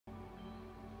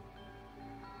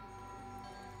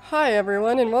Hi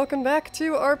everyone, and welcome back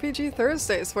to RPG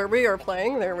Thursdays, where we are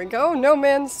playing, there we go, No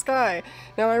Man's Sky.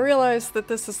 Now I realize that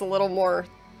this is a little more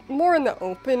in the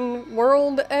open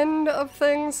world end of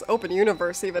things, open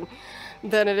universe even,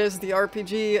 than it is the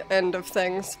RPG end of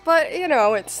things, but you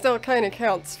know, it still kind of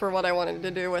counts for what I wanted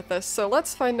to do with this, so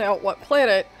let's find out what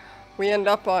planet we end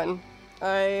up on.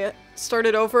 I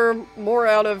started over more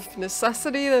out of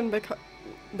necessity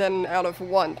than out of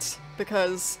want,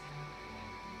 because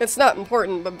it's not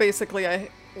important, but basically I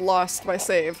lost my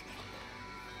save.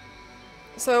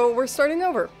 So we're starting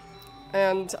over.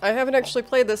 And I haven't actually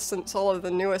played this since all of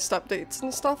the newest updates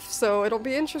and stuff, so it'll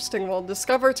be interesting. We'll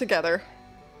discover together.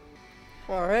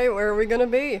 Alright, where are we gonna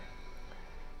be?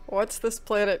 What's this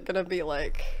planet gonna be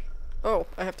like? Oh,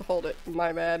 I have to hold it.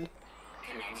 My bad.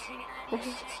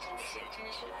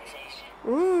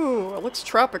 Ooh, it looks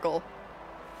tropical.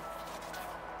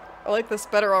 I like this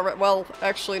better already. Well,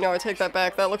 actually, no, I take that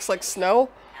back. That looks like snow.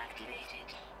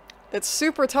 It's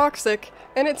super toxic,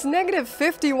 and it's negative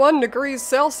 51 degrees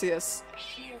Celsius.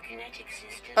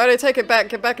 Alright, I take it back.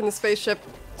 Get back in the spaceship.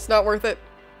 It's not worth it.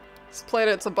 This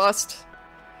planet's a bust.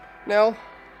 No?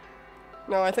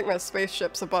 No, I think my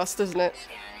spaceship's a bust, isn't it?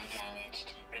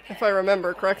 If I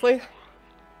remember correctly.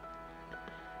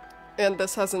 And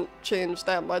this hasn't changed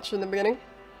that much in the beginning.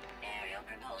 Aerial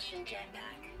propulsion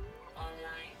jetpack online.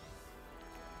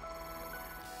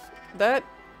 That...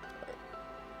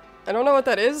 I don't know what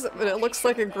that is, but it looks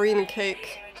like a green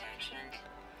cake.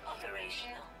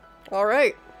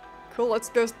 Alright. Cool, let's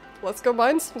go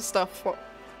mine some stuff.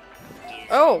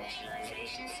 Oh!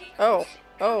 Oh.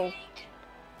 Oh.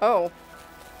 Oh.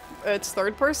 It's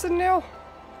third person now?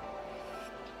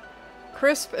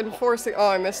 Crisp and forcing- oh,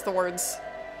 I missed the words.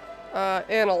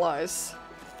 Analyze.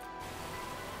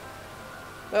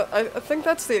 I think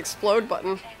that's the explode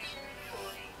button.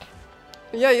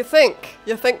 Yeah, you think?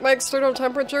 You think my external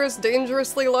temperature is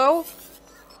dangerously low?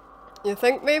 You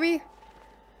think, maybe?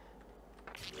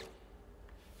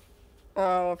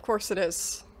 Oh, of course it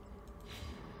is.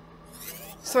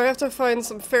 So I have to find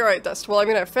some ferrite dust. Well, I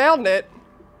mean, I found it,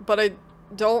 but I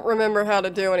don't remember how to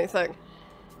do anything.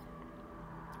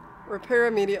 Repair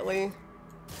immediately.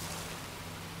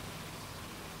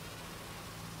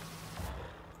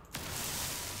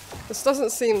 This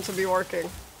doesn't seem to be working.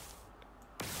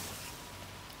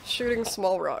 Shooting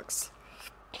small rocks.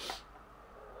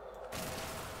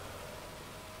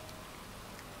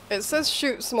 It says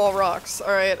shoot small rocks.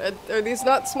 Alright, are these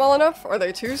not small enough? Are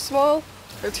they too small?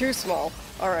 They're too small.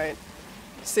 Alright.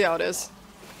 See how it is.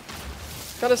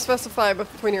 Gotta specify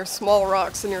between your small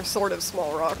rocks and your sort of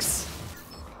small rocks.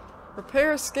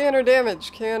 Repair, scanner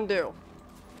damage. Can do.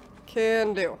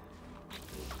 Can do.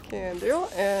 Can do.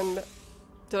 And...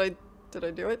 Did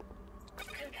I do it?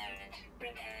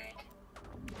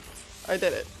 I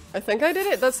did it. I think I did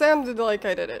it. That sounded like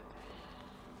I did it.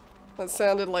 That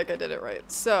sounded like I did it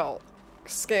right. So,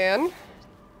 scan.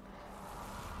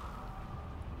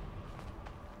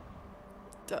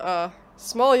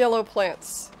 Small yellow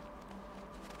plants.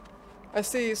 I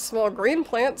see small green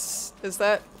plants. Is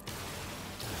that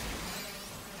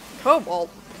cobalt?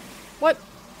 What?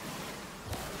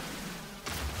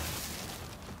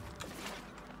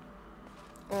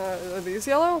 Are these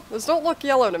yellow? Those don't look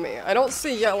yellow to me. I don't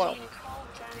see yellow.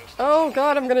 Oh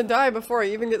god, I'm gonna die before I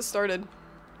even get started.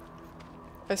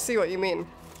 I see what you mean.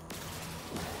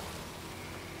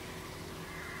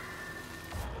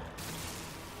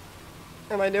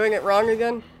 Am I doing it wrong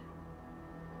again?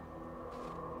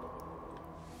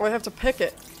 Oh, I have to pick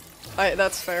it.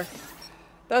 That's fair.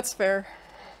 That's fair.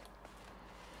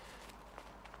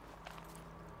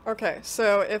 Okay,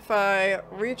 so if I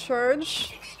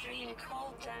recharge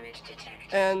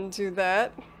and do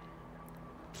that,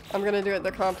 I'm gonna do it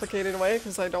the complicated way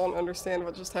because I don't understand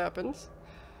what just happened.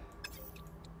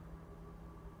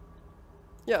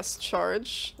 Yes,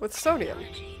 charge with sodium.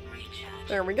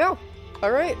 There we go.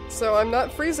 Alright, so I'm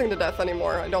not freezing to death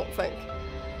anymore, I don't think.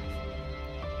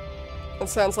 That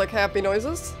sounds like happy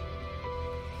noises.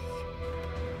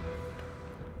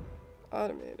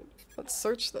 Automated. Let's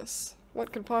search this.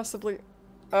 What could possibly...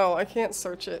 Oh, I can't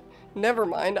search it. Never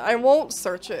mind, I won't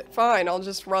search it. Fine, I'll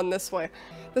just run this way.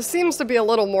 This seems to be a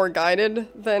little more guided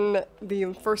than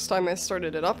the first time I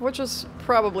started it up, which is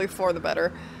probably for the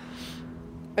better.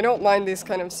 I don't mind these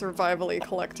kind of survival-y,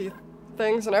 collecty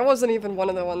things, and I wasn't even one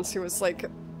of the ones who was, like,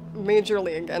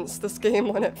 majorly against this game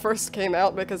when it first came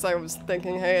out because I was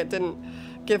thinking, hey, it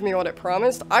didn't give me what it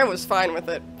promised. I was fine with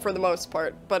it, for the most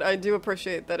part, but I do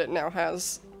appreciate that it now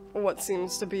has what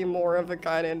seems to be more of a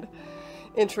guided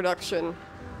introduction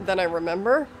than I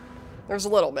remember. There's a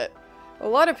little bit. A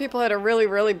lot of people had a really,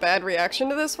 really bad reaction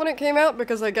to this when it came out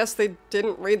because I guess they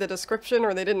didn't read the description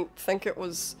or they didn't think it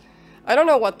was... I don't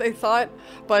know what they thought,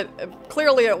 but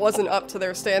clearly it wasn't up to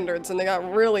their standards and they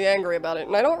got really angry about it.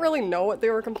 And I don't really know what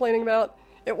they were complaining about.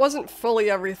 It wasn't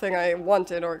fully everything I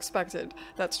wanted or expected.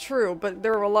 That's true, but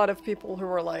there were a lot of people who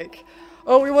were like,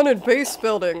 oh, we wanted base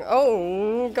building.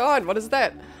 Oh, God, what is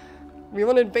that? We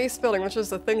wanted base building, which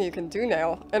is the thing you can do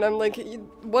now. And I'm like,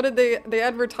 what did they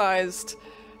advertised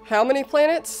how many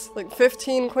planets? Like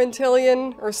 15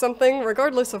 quintillion or something,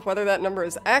 regardless of whether that number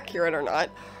is accurate or not,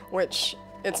 which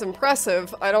it's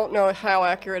impressive. I don't know how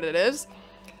accurate it is,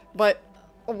 but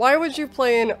why would you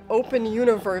play an open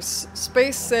universe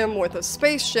space sim with a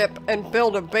spaceship and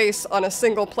build a base on a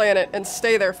single planet and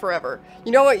stay there forever?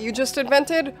 You know what you just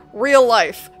invented? Real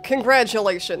life.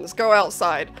 Congratulations. Go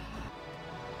outside.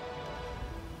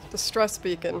 Distress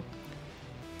beacon.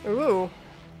 Ooh.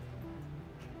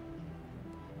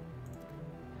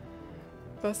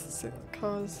 Best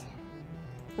cause.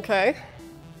 Okay.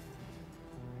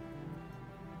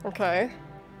 Okay.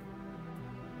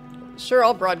 Sure,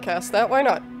 I'll broadcast that. Why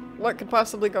not? What could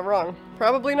possibly go wrong?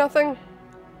 Probably nothing?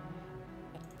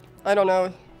 I don't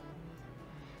know.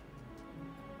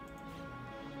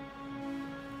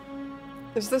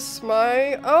 Is this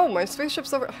my... Oh, my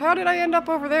spaceship's over... How did I end up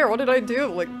over there? What did I do?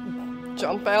 Like,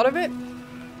 jump out of it?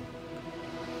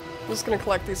 I'm just gonna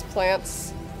collect these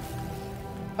plants.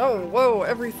 Oh, whoa,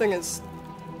 everything is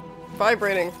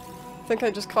vibrating. I think I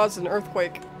just caused an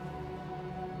earthquake.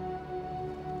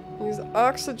 Use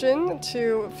oxygen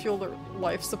to fuel the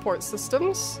life support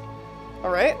systems.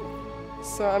 Alright.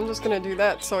 So I'm just gonna do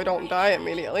that so I don't die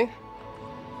immediately.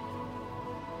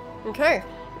 Okay.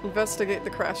 Investigate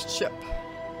the crashed ship.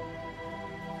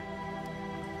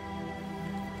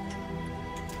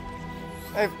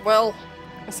 Well,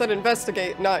 I said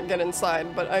investigate, not get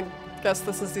inside, but I guess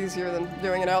this is easier than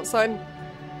doing it outside.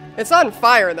 It's on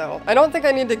fire, though. I don't think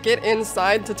I need to get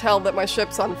inside to tell that my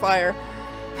ship's on fire.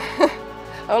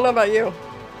 I don't know about you.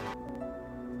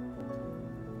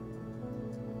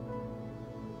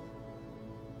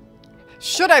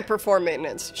 Should I perform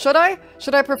maintenance? Should I?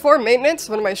 Should I perform maintenance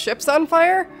when my ship's on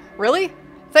fire? Really?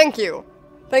 Thank you.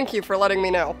 Thank you for letting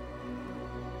me know.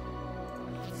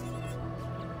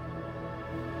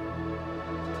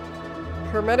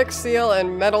 Hermetic seal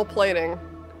and metal plating.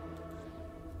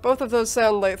 Both of those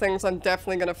sound like things I'm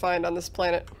definitely gonna find on this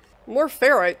planet. More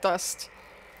ferrite dust.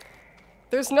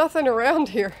 There's nothing around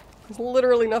here. There's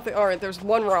literally nothing. Alright, there's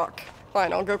one rock.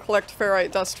 Fine, I'll go collect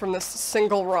ferrite dust from this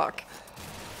single rock.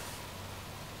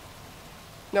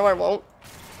 No, I won't.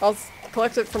 I'll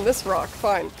collect it from this rock.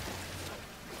 Fine.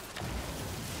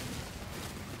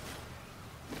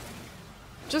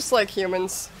 Just like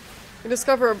humans. We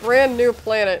discover a brand new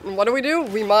planet, and what do?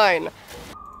 We mine.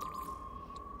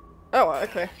 Oh,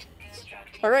 okay.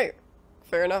 Alright.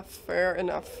 Fair enough, fair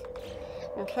enough.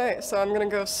 Okay, so I'm gonna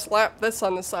go slap this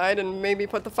on the side and maybe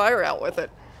put the fire out with it.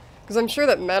 Because I'm sure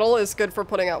that metal is good for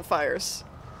putting out fires.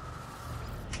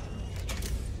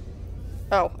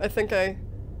 Oh, I think I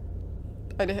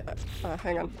did,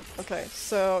 hang on. Okay,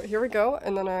 so here we go,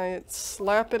 and then I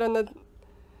slap it on the...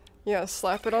 Yeah,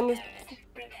 slap it on the...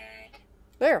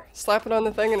 There! Slap it on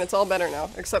the thing and it's all better now,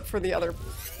 except for the other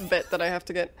bit that I have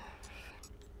to get.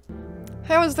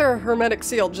 How is there a hermetic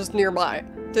seal just nearby?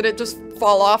 Did it just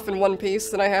fall off in one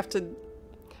piece and I have to...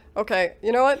 Okay,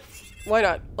 you know what? Why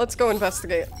not? Let's go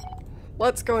investigate.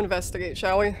 Let's go investigate,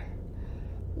 shall we?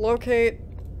 Locate...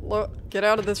 Get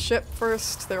out of this ship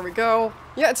first. There we go.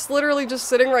 Yeah, it's literally just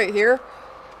sitting right here.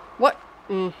 What?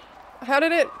 How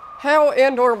did it... How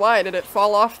and or why did it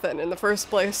fall off then in the first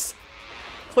place?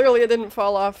 Clearly it didn't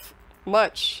fall off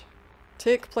much.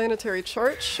 Take planetary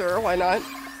chart? Sure, why not?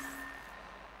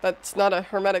 That's not a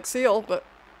hermetic seal, but...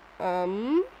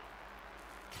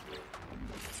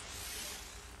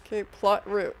 Okay, plot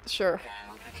route. Sure.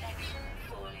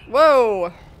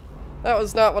 Whoa! That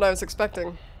was not what I was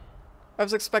expecting. I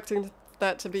was expecting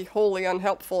that to be wholly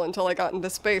unhelpful until I got into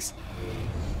space.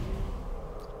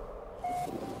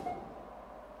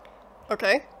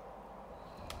 Okay.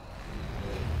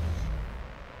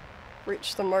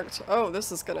 Reach the marked... Oh,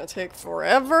 this is gonna take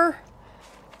forever?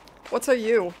 What's a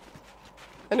U?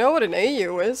 I know what an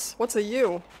AU is. What's a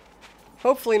U?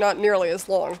 Hopefully not nearly as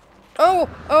long. Oh!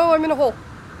 Oh, I'm in a hole!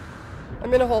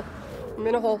 I'm in a hole. I'm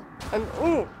in a hole.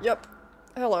 Ooh, yep.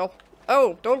 Hello.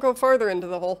 Oh, don't go farther into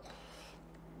the hole.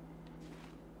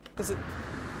 Is it...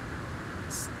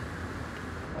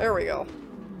 There we go.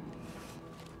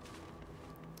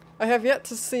 I have yet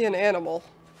to see an animal.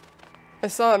 I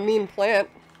saw a mean plant.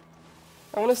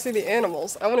 I want to see the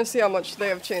animals. I want to see how much they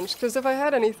have changed. Because if I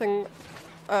had anything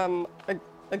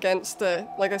against the,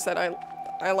 like I said,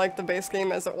 I like the base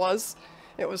game as it was.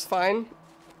 It was fine.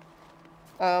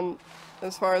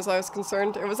 As far as I was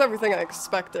concerned. It was everything I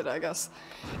expected, I guess,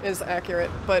 is accurate.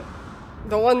 But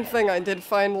the one thing I did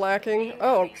find lacking,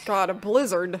 oh god, a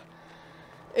blizzard,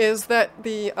 is that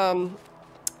the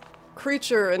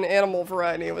creature and animal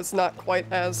variety was not quite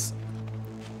as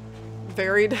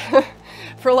varied,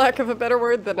 for lack of a better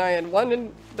word, than I had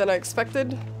wanted, than I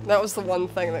expected. That was the one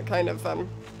thing that kind of,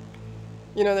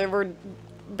 you know, they were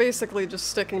basically just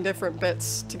sticking different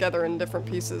bits together in different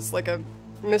pieces, like a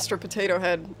Mr. Potato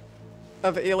Head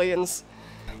of aliens.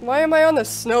 Why am I on the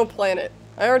snow planet?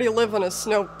 I already live on a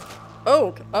snow...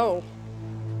 Oh, oh.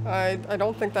 I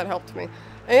don't think that helped me.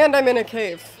 And I'm in a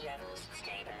cave. Levels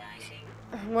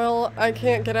stabilizing. Well, I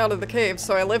can't get out of the cave,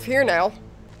 so I live here now.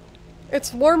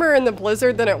 It's warmer in the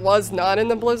blizzard than it was not in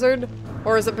the blizzard?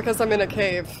 Or is it because I'm in a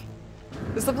cave?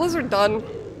 Is the blizzard done?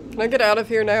 Can I get out of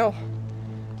here now?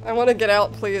 I want to get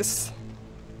out, please.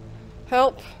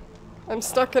 Help! I'm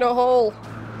stuck in a hole.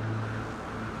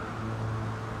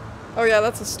 Oh yeah,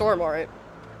 that's a storm, alright.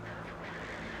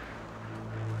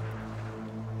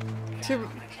 Protection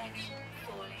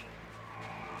falling.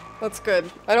 That's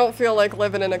good. I don't feel like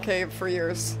living in a cave for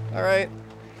years, alright?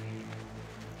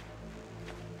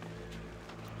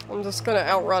 I'm just gonna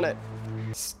outrun it.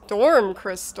 Storm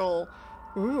crystal!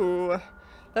 Ooh,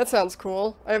 that sounds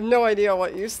cool. I have no idea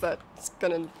what use that's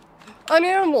gonna... An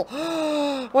animal!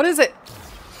 What is it?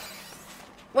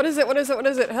 What is it? What is it? What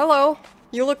is it? Hello?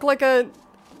 You look like a...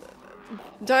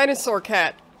 dinosaur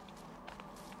cat.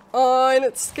 Oh, and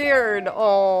it's scared.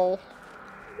 Oh,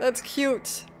 that's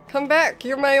cute. Come back.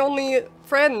 You're my only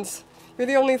friend. You're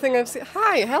the only thing I've seen.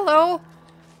 Hi, hello.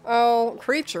 Oh,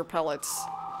 creature pellets.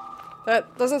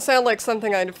 That doesn't sound like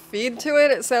something I'd feed to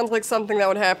it. It sounds like something that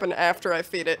would happen after I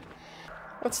feed it.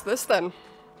 What's this then?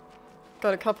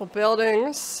 Got a couple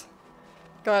buildings.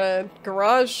 Got a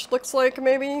garage, looks like,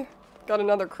 maybe. Got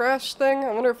another crash thing.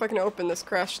 I wonder if I can open this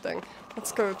crash thing.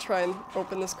 Let's go try and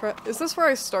open this crash. Is this where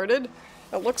I started?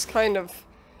 It looks kind of...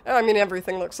 I mean,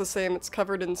 everything looks the same. It's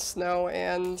covered in snow,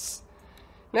 and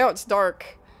now it's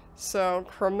dark. So,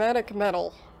 chromatic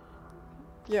metal.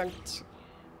 Yeah,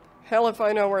 hell if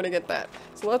I know where to get that.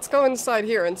 So let's go inside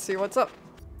here and see what's up.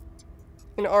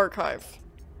 An archive.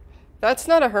 That's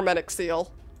not a hermetic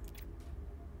seal.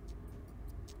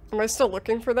 Am I still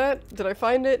looking for that? Did I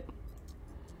find it?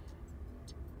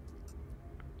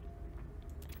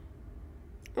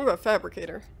 Ooh, a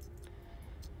fabricator.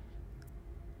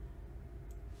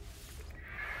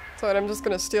 So I'm just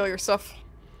gonna steal your stuff.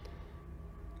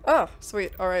 Ah,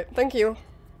 sweet. Alright, thank you.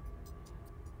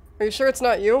 Are you sure it's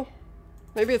not you?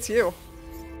 Maybe it's you.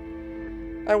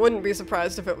 I wouldn't be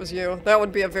surprised if it was you. That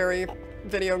would be a very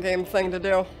video game thing to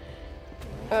do.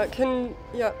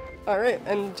 Yeah, alright.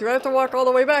 And do I have to walk all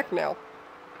the way back now?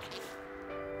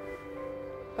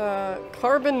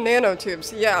 Carbon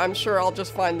nanotubes. Yeah, I'm sure I'll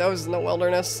just find those in the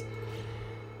wilderness.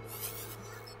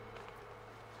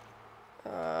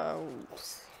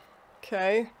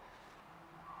 Okay.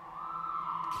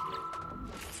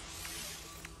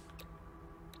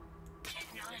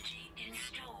 Technology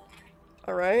installed.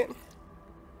 Alright.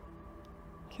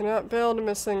 Cannot build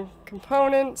missing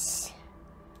components.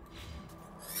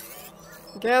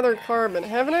 Gather carbon.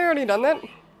 Haven't I already done that?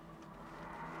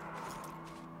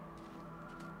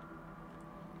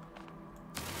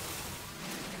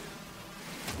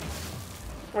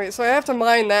 Wait, so I have to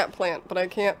mine that plant, but I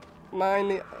can't mine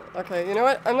the... Okay, you know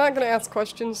what? I'm not gonna ask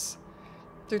questions.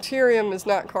 Deuterium is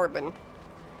not carbon.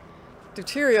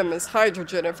 Deuterium is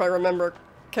hydrogen, if I remember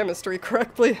chemistry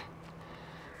correctly.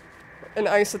 An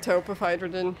isotope of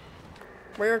hydrogen.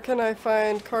 Where can I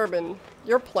find carbon?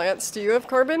 Your plants, do you have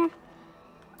carbon?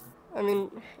 I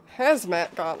mean,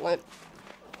 hazmat gauntlet.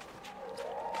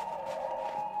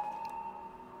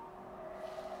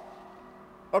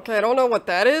 Okay, I don't know what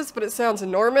that is, but it sounds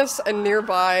enormous and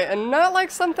nearby and not like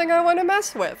something I want to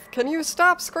mess with. Can you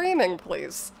stop screaming,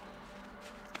 please?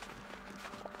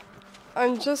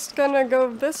 I'm just gonna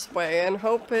go this way and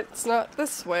hope it's not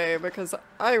this way because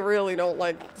I really don't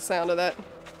like the sound of that.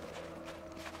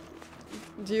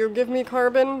 Do you give me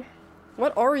carbon?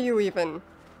 What are you even?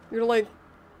 You're like...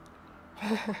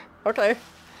 Okay.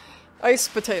 Ice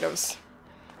potatoes.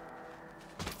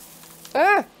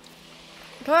 Ah!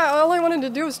 God, all I wanted to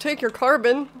do was take your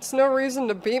carbon. It's no reason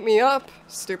to beat me up,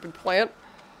 stupid plant.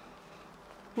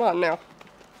 Come on now.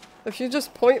 If you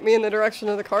just point me in the direction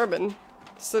of the carbon,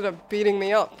 instead of beating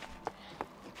me up.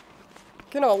 We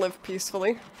can all live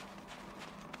peacefully.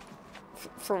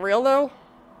 For real though?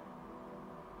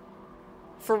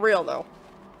 For real though.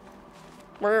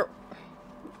 Where...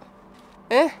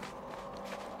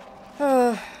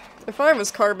 If I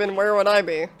was carbon, where would I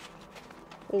be?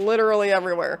 Literally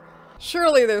everywhere.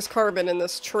 Surely there's carbon in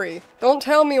this tree. Don't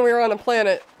tell me we're on a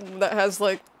planet that has,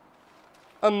 like,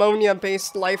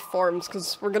 ammonia-based life forms,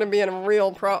 because we're gonna be in a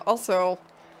real Also,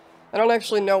 I don't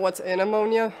actually know what's in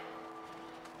ammonia.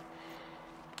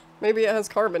 Maybe it has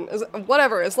carbon.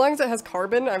 Whatever, as long as it has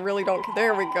carbon, I really don't care.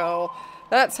 There we go.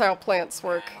 That's how plants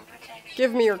work.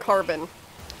 Give me your carbon.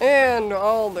 And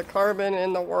all the carbon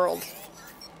in the world.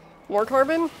 More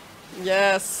carbon?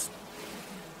 Yes.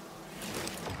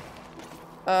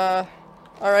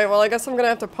 Alright, well I guess I'm gonna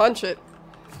have to punch it.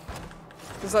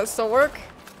 Does that still work?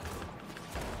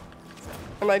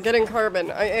 Am I getting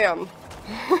carbon? I am.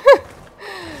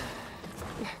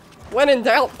 When in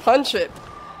doubt, punch it.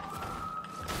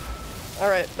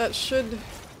 Alright, that should...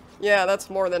 Yeah, that's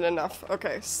more than enough.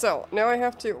 Okay, so now I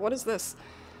have to... What is this?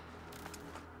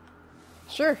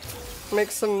 Sure. Make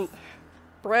some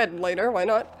bread later, why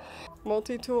not?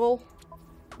 Multi-tool.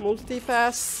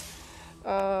 Multi-pass.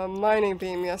 Mining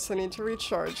beam, yes, I need to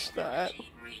recharge that.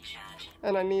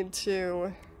 And I need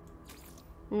to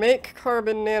make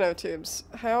carbon nanotubes.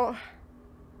 How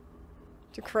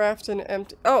to craft an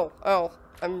empty... Oh,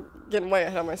 I'm getting way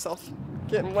ahead of myself.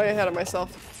 Getting way ahead of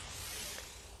myself.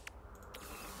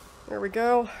 There we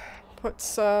go. Put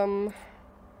some...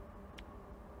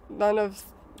 None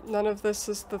of this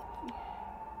is the...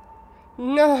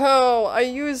 No! I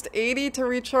used 80 to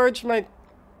recharge my...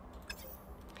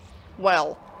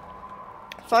 Well.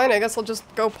 Fine, I guess I'll just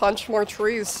go punch more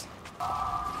trees.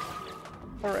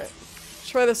 Alright.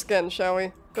 Try this again, shall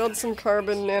we? Build some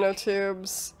carbon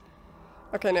nanotubes.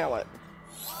 Okay, now what?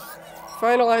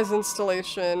 Finalize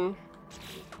installation.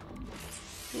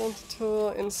 Multi-tool,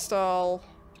 install.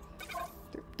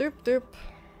 Doop, doop, doop.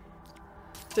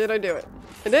 Did I do it?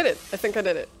 I did it! I think I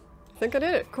did it. I think I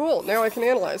did it. Cool, now I can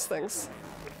analyze things.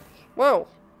 Whoa.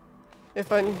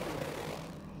 If I'm...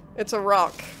 It's a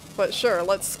rock. But sure,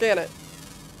 let's scan it.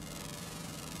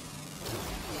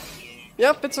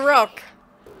 Yep, it's a rock.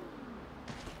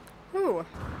 Ooh.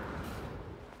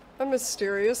 A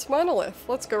mysterious monolith.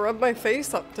 Let's go rub my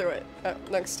face up to it.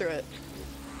 Next to it.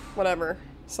 Whatever.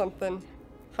 Something.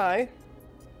 Hi.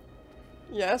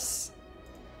 Yes.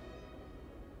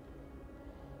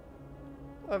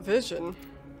 A vision.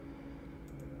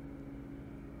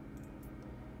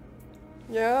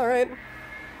 Yeah, alright.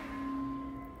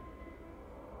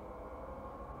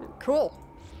 Cool.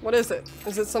 What is it?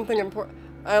 Is it something important?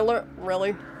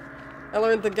 Really? I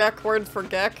learned the Gek word for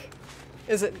Gek.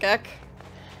 Is it Gek?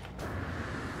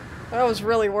 That was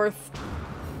really worth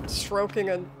stroking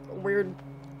a weird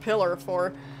pillar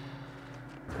for.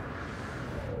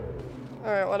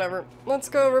 Alright, whatever. Let's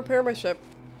go repair my ship.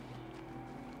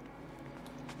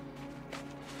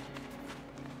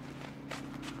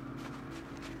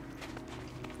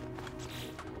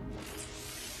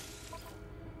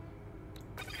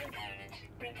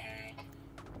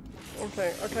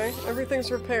 Okay,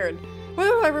 everything's repaired.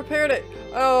 Woo, I repaired it!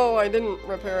 Oh, I didn't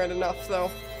repair it enough,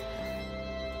 though.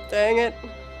 Dang it.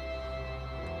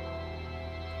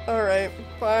 Alright,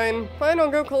 fine. Fine,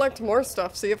 I'll go collect more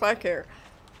stuff, see if I care.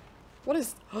 What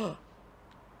is...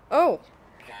 Oh!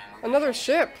 Another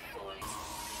ship!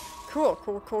 Cool.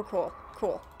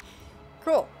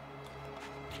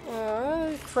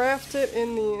 Craft it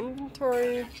in the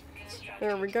inventory.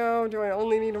 There we go. Do I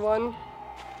only need one?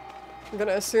 I'm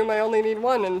gonna assume I only need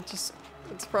one and just...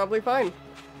 It's probably fine.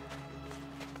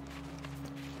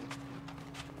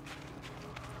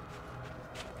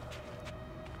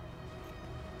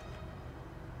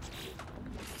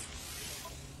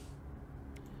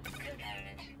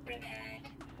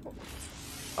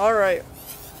 Alright.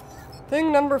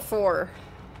 Thing number 4.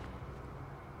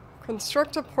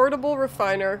 Construct a portable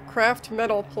refiner, craft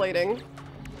metal plating.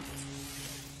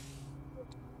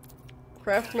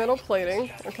 Craft metal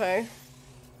plating, okay.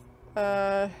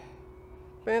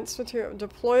 Advanced material,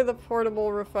 deploy the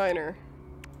portable refiner.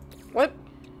 What?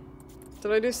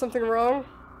 Did I do something wrong?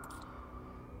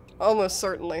 Almost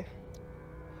certainly.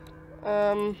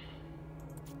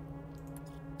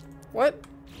 What?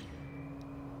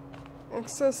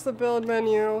 Access the build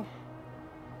menu.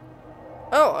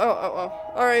 Oh.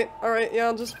 Alright, yeah,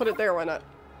 I'll just put it there, why not?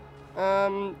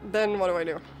 Then what do I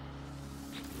do?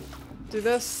 Do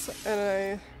this, and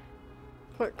I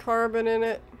put carbon in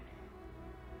it.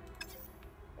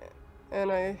 And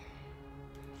I...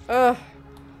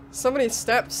 so many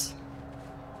steps.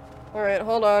 Alright,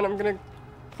 hold on, I'm gonna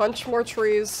punch more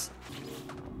trees.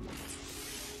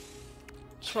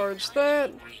 Charge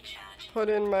that. Put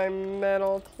in my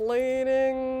metal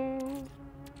plating.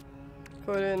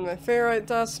 Put in my ferrite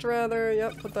dust, rather.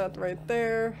 Yep, put that right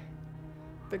there.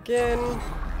 Begin.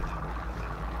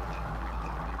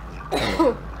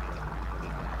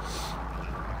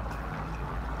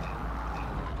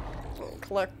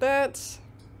 Collect that.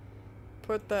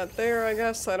 Put that there, I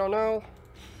guess. I don't know.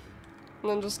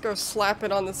 And then just go slap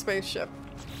it on the spaceship.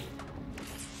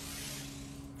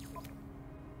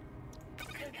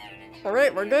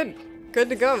 Alright, we're good. Good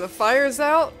to go. The fire's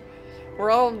out.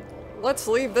 We're all... Let's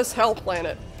leave this hell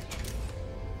planet.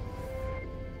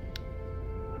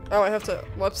 Oh, I have to...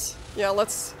 Whoops. Yeah,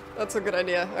 let's... That's a good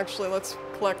idea. Actually, let's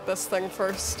collect this thing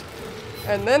first.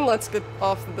 And then let's get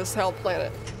off of this hell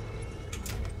planet.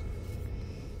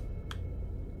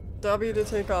 W to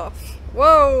take off.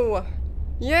 Whoa!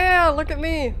 Yeah, look at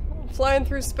me! Flying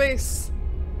through space.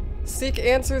 Seek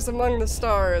answers among the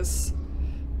stars.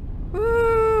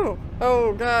 Woo!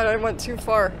 Oh god, I went too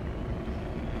far.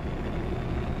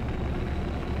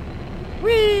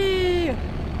 Whee!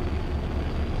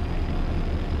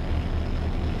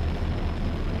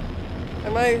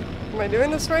 Am I doing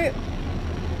this right?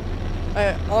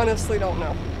 I honestly don't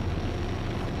know.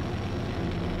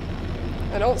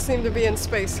 I don't seem to be in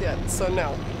space yet, so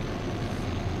no.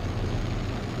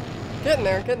 Getting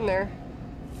there, getting there.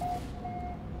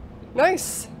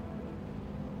 Nice!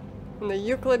 In the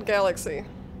Euclid Galaxy.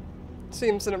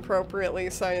 Seems an appropriately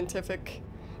scientific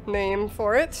name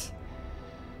for it.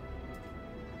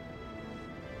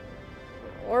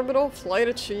 Orbital flight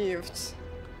achieved.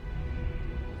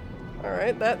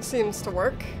 Alright, that seems to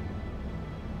work.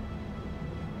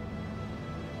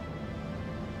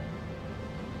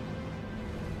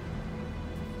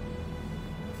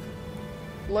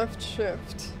 Left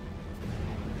shift.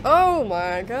 Oh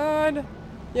my god!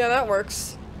 Yeah, that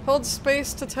works. Hold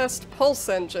space to test pulse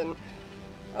engine.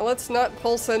 Now let's not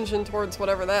pulse engine towards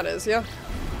whatever that is, yeah?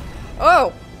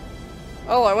 Oh!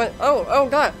 Oh, I went- oh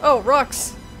god! Oh,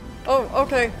 rocks! Oh,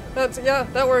 okay. That's- yeah,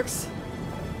 that works.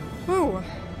 Whew.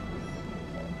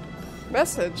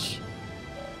 Message.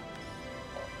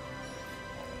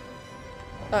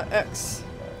 X.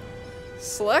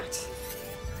 Select?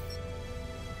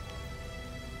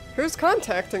 Who's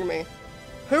contacting me?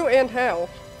 Who and how?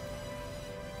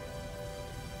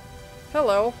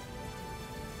 Hello.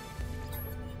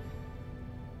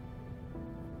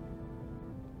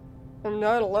 I'm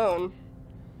not alone.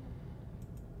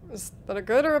 Is that a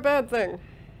good or a bad thing?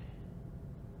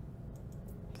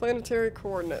 Planetary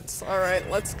coordinates. Alright,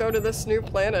 let's go to this new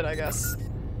planet, I guess.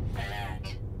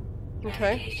 Alert.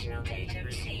 Okay. Navigational data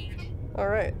received.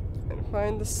 Alright. And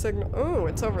find the signal. Oh,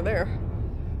 it's over there.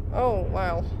 Oh,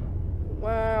 wow.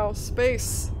 Wow,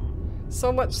 space.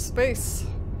 So much space.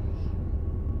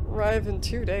 Arrive in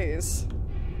 2 days.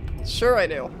 Sure I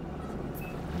do.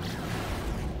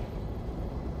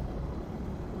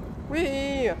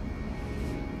 Whee! I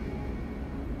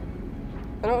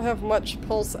don't have much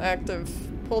pulse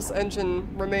engine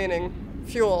remaining.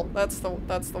 Fuel, that's the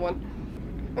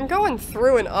one. I'm going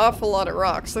through an awful lot of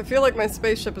rocks. I feel like my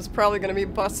spaceship is probably gonna be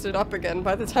busted up again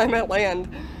by the time I land.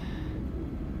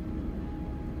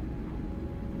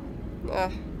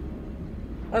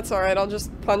 That's alright, I'll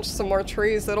just punch some more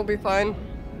trees, it'll be fine.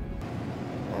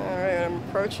 Alright, I'm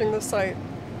approaching the site.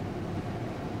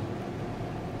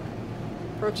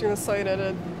 Approaching the site at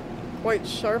a quite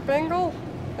sharp angle,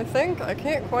 I think? I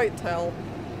can't quite tell.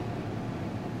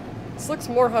 This looks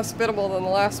more hospitable than the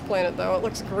last planet, though. It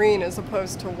looks green as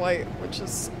opposed to white, which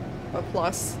is a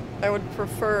plus. I would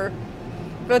prefer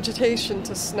vegetation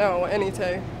to snow any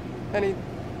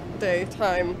day,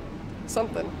 time,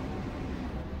 something.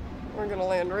 We're gonna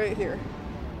land right here.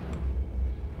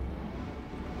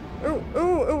 Ooh,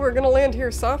 ooh, ooh, we're gonna land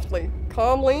here softly.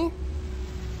 Calmly.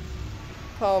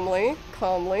 Calmly,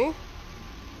 calmly.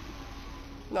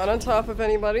 Not on top of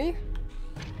anybody.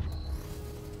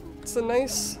 It's a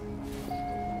nice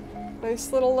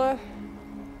little,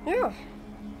 yeah.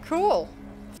 Cool.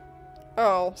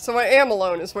 Oh, so I am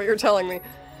alone is what you're telling me.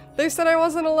 They said I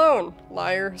wasn't alone.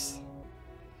 Liars.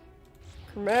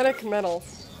 Chromatic metal.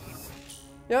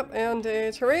 Yep, and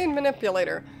a terrain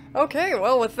manipulator. Okay,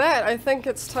 well with that, I think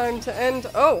it's time to end-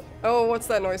 oh! Oh, what's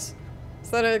that noise? Is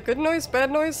that a good noise?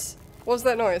 Bad noise? What was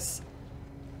that noise?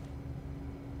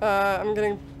 I'm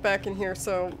getting back in here,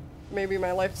 so maybe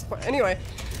my life's- anyway.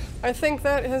 I think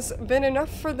that has been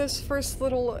enough for this first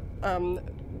little,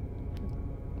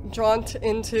 jaunt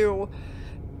into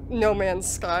No Man's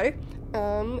Sky.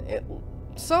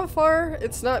 So far,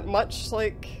 it's not much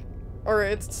like, or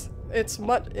it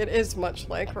is much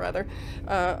like, rather,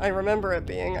 I remember it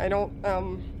being. I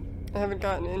haven't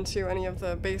gotten into any of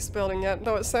the base building yet,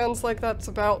 though it sounds like that's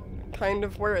about kind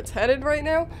of where it's headed right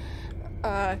now.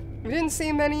 We didn't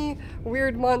see many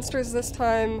weird monsters this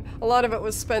time. A lot of it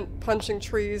was spent punching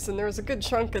trees, and there was a good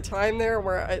chunk of time there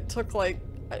where it took like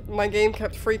my game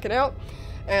kept freaking out,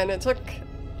 and it took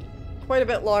quite a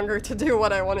bit longer to do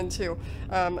what I wanted to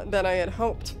than I had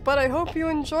hoped. But I hope you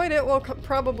enjoyed it. We'll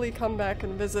probably come back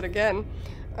and visit again.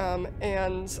 Yeah,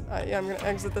 I'm gonna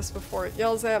exit this before it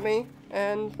yells at me.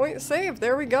 And point save,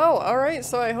 there we go. Alright,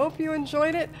 so I hope you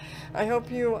enjoyed it. I hope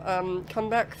you come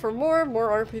back for more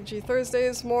RPG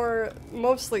Thursdays,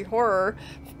 mostly horror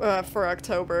for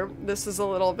October. This is a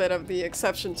little bit of the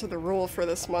exception to the rule for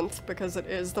this month because it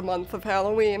is the month of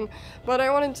Halloween. But I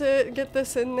wanted to get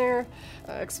this in there,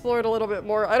 explore it a little bit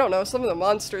more. I don't know, some of the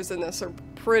monsters in this are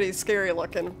pretty scary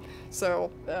looking.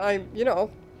 So, you know,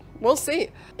 we'll see.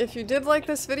 If you did like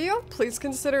this video, please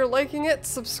consider liking it,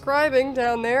 subscribing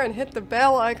down there, and hit the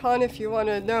bell icon if you want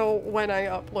to know when I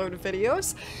upload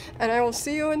videos. And I will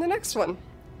see you in the next one.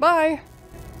 Bye!